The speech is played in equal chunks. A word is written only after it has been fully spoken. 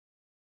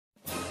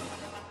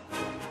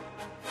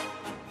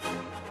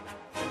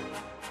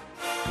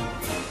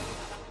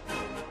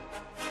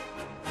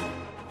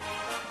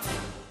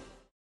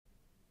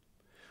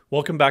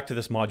Welcome back to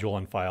this module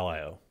on file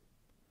I/O.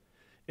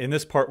 In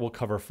this part, we'll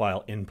cover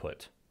file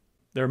input.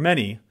 There are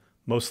many,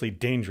 mostly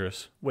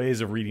dangerous,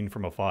 ways of reading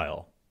from a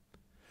file.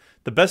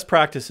 The best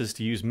practice is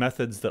to use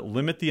methods that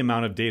limit the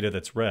amount of data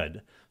that's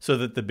read so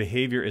that the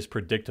behavior is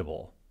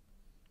predictable.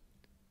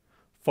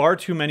 Far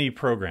too many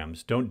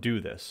programs don't do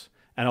this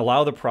and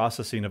allow the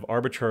processing of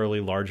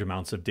arbitrarily large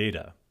amounts of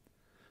data,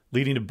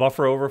 leading to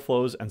buffer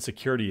overflows and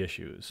security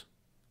issues.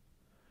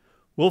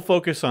 We'll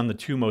focus on the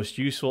two most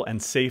useful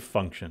and safe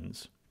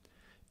functions: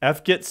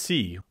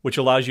 fgetc, which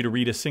allows you to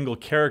read a single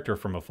character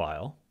from a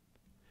file,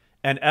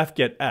 and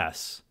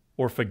fgets,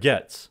 or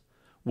fgets,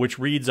 which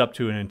reads up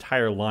to an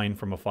entire line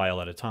from a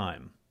file at a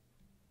time.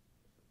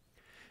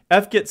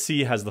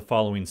 fgetc has the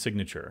following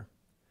signature.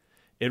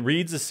 It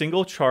reads a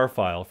single char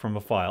file from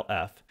a file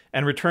f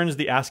and returns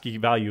the ASCII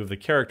value of the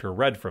character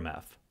read from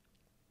f.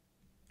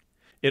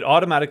 It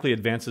automatically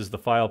advances the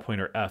file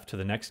pointer f to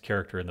the next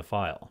character in the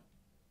file.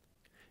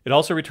 It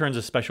also returns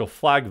a special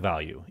flag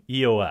value,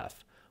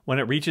 EOF, when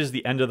it reaches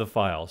the end of the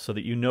file so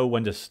that you know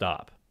when to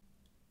stop.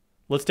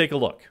 Let's take a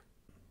look.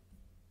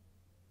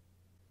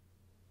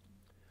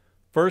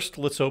 First,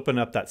 let's open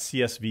up that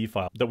CSV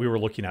file that we were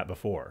looking at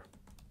before.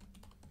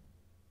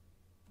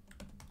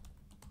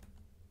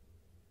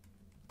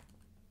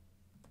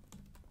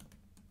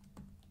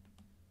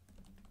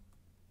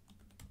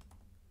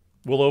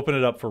 We'll open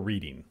it up for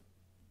reading.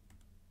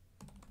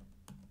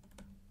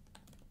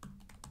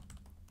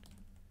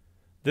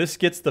 This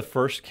gets the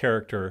first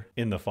character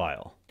in the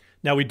file.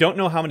 Now, we don't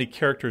know how many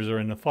characters are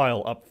in the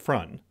file up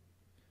front,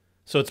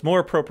 so it's more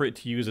appropriate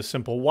to use a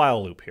simple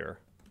while loop here.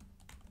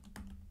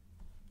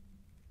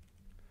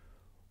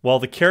 While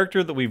the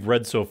character that we've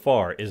read so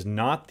far is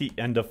not the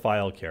end of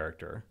file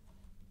character,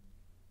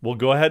 we'll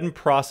go ahead and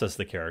process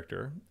the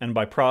character, and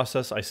by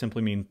process I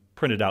simply mean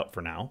print it out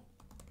for now.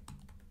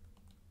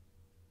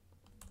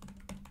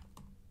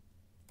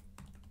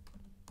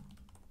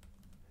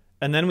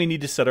 And then we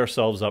need to set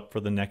ourselves up for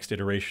the next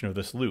iteration of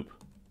this loop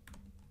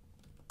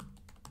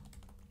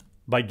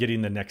by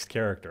getting the next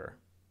character.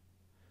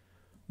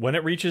 When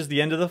it reaches the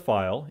end of the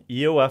file,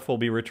 EOF will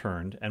be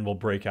returned and will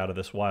break out of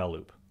this while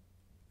loop.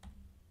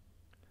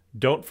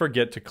 Don't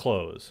forget to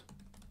close.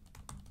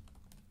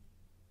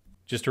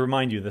 Just to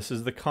remind you, this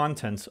is the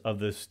contents of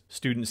this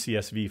student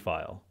CSV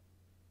file.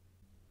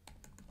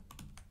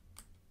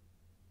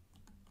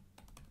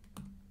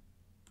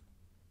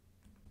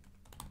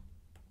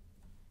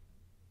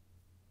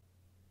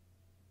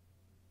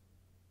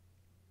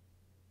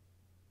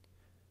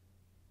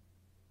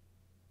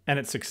 And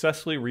it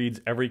successfully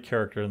reads every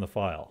character in the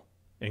file,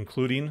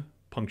 including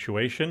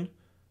punctuation,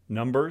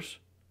 numbers,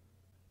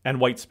 and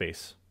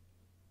whitespace.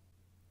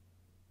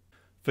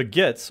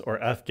 fgets, or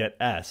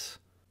fgets,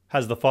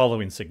 has the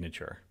following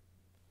signature.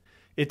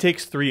 It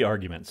takes 3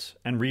 arguments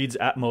and reads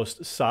at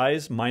most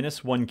size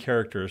 -1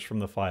 characters from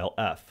the file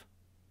f,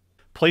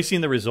 placing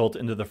the result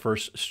into the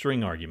first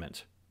string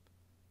argument.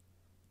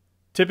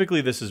 Typically,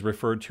 this is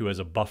referred to as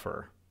a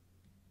buffer.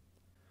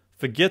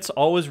 fgets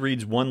always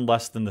reads 1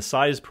 less than the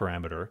size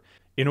parameter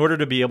in order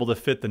to be able to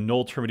fit the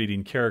null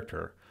terminating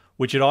character,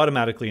 which it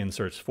automatically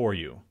inserts for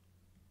you.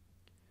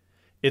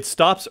 It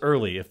stops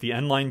early if the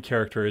endline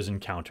character is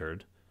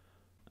encountered,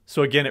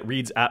 so again it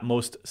reads at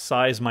most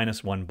size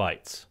 -1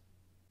 bytes.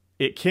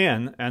 It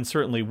can, and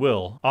certainly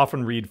will,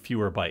 often read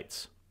fewer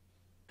bytes.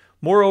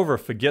 Moreover,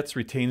 fgets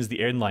retains the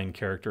endline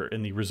character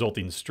in the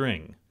resulting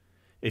string.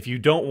 If you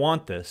don't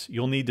want this,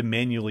 you'll need to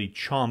manually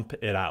chomp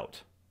it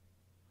out.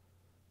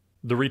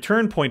 The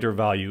return pointer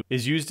value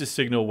is used to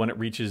signal when it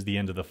reaches the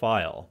end of the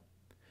file.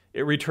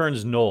 It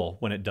returns null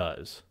when it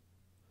does.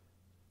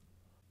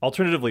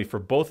 Alternatively, for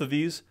both of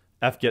these,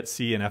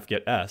 fgetc and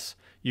fgets,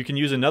 you can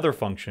use another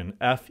function,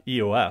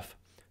 feof,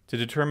 to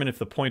determine if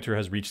the pointer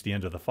has reached the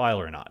end of the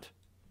file or not.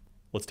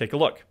 Let's take a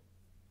look.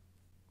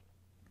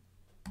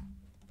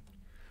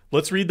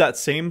 Let's read that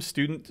same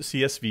student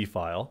CSV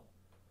file,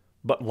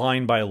 but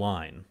line by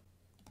line.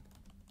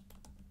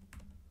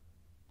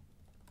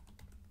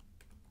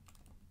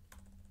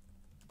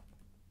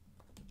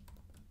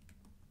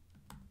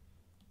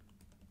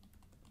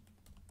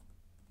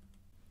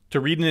 To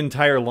read an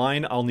entire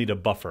line, I'll need a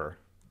buffer.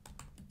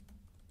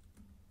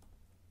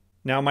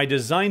 Now, my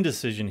design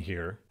decision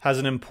here has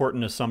an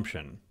important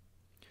assumption.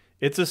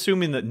 It's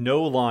assuming that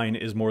no line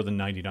is more than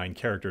 99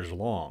 characters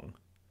long.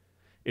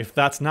 If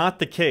that's not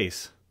the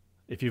case,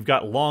 if you've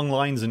got long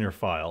lines in your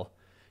file,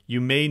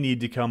 you may need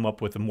to come up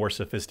with a more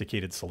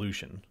sophisticated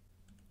solution.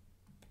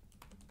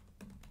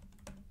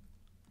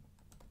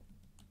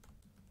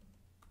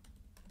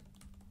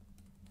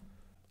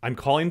 I'm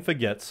calling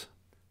fgets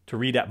to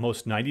read at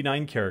most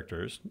 99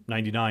 characters,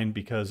 99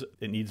 because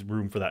it needs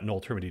room for that null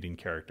terminating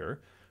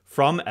character,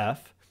 from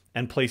f,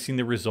 and placing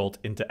the result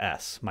into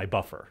s, my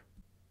buffer.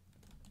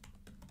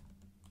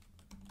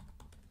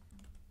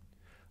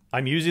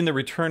 I'm using the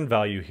return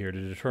value here to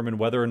determine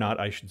whether or not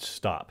I should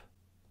stop.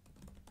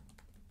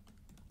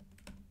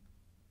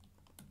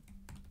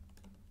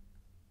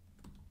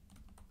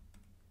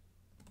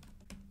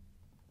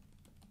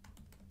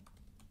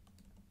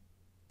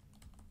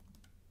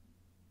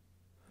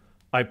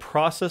 I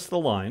process the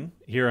line,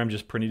 here I'm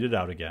just printing it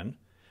out again,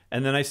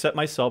 and then I set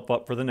myself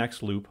up for the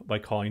next loop by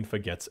calling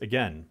fgetc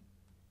again.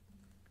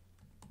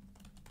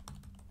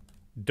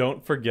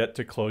 Don't forget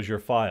to close your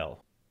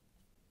file.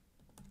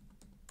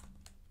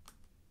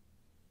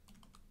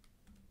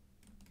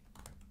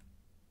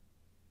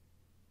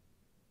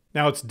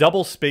 Now it's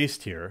double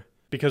spaced here,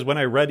 because when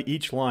I read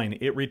each line,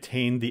 it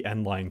retained the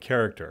end line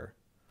character.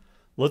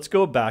 Let's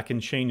go back and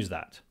change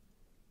that.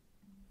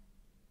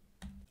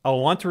 I'll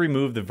want to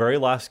remove the very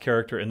last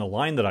character in the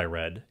line that I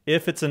read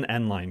if it's an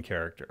end line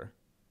character.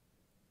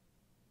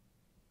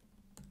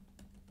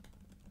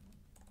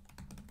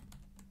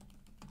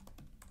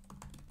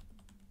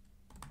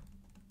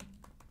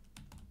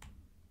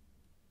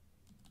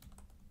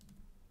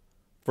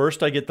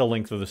 First, I get the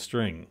length of the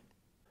string,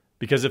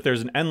 because if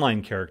there's an end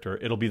line character,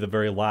 it'll be the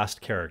very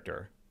last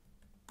character.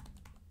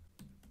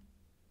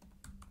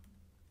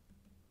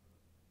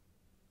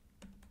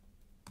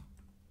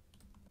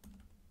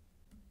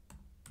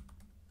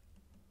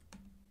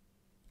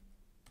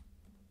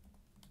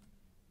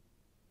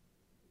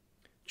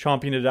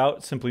 Chomping it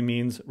out simply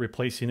means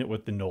replacing it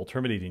with the null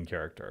terminating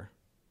character.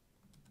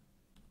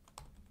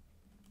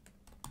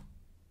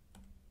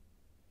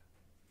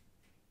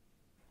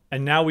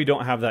 And now we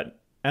don't have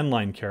that end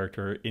line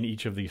character in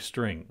each of these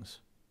strings.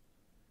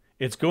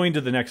 It's going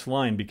to the next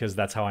line because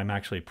that's how I'm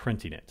actually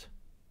printing it.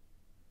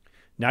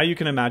 Now you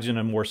can imagine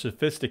a more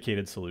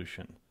sophisticated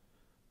solution.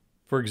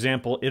 For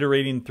example,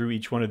 iterating through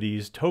each one of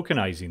these,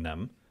 tokenizing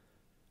them,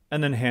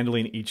 and then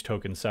handling each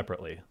token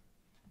separately.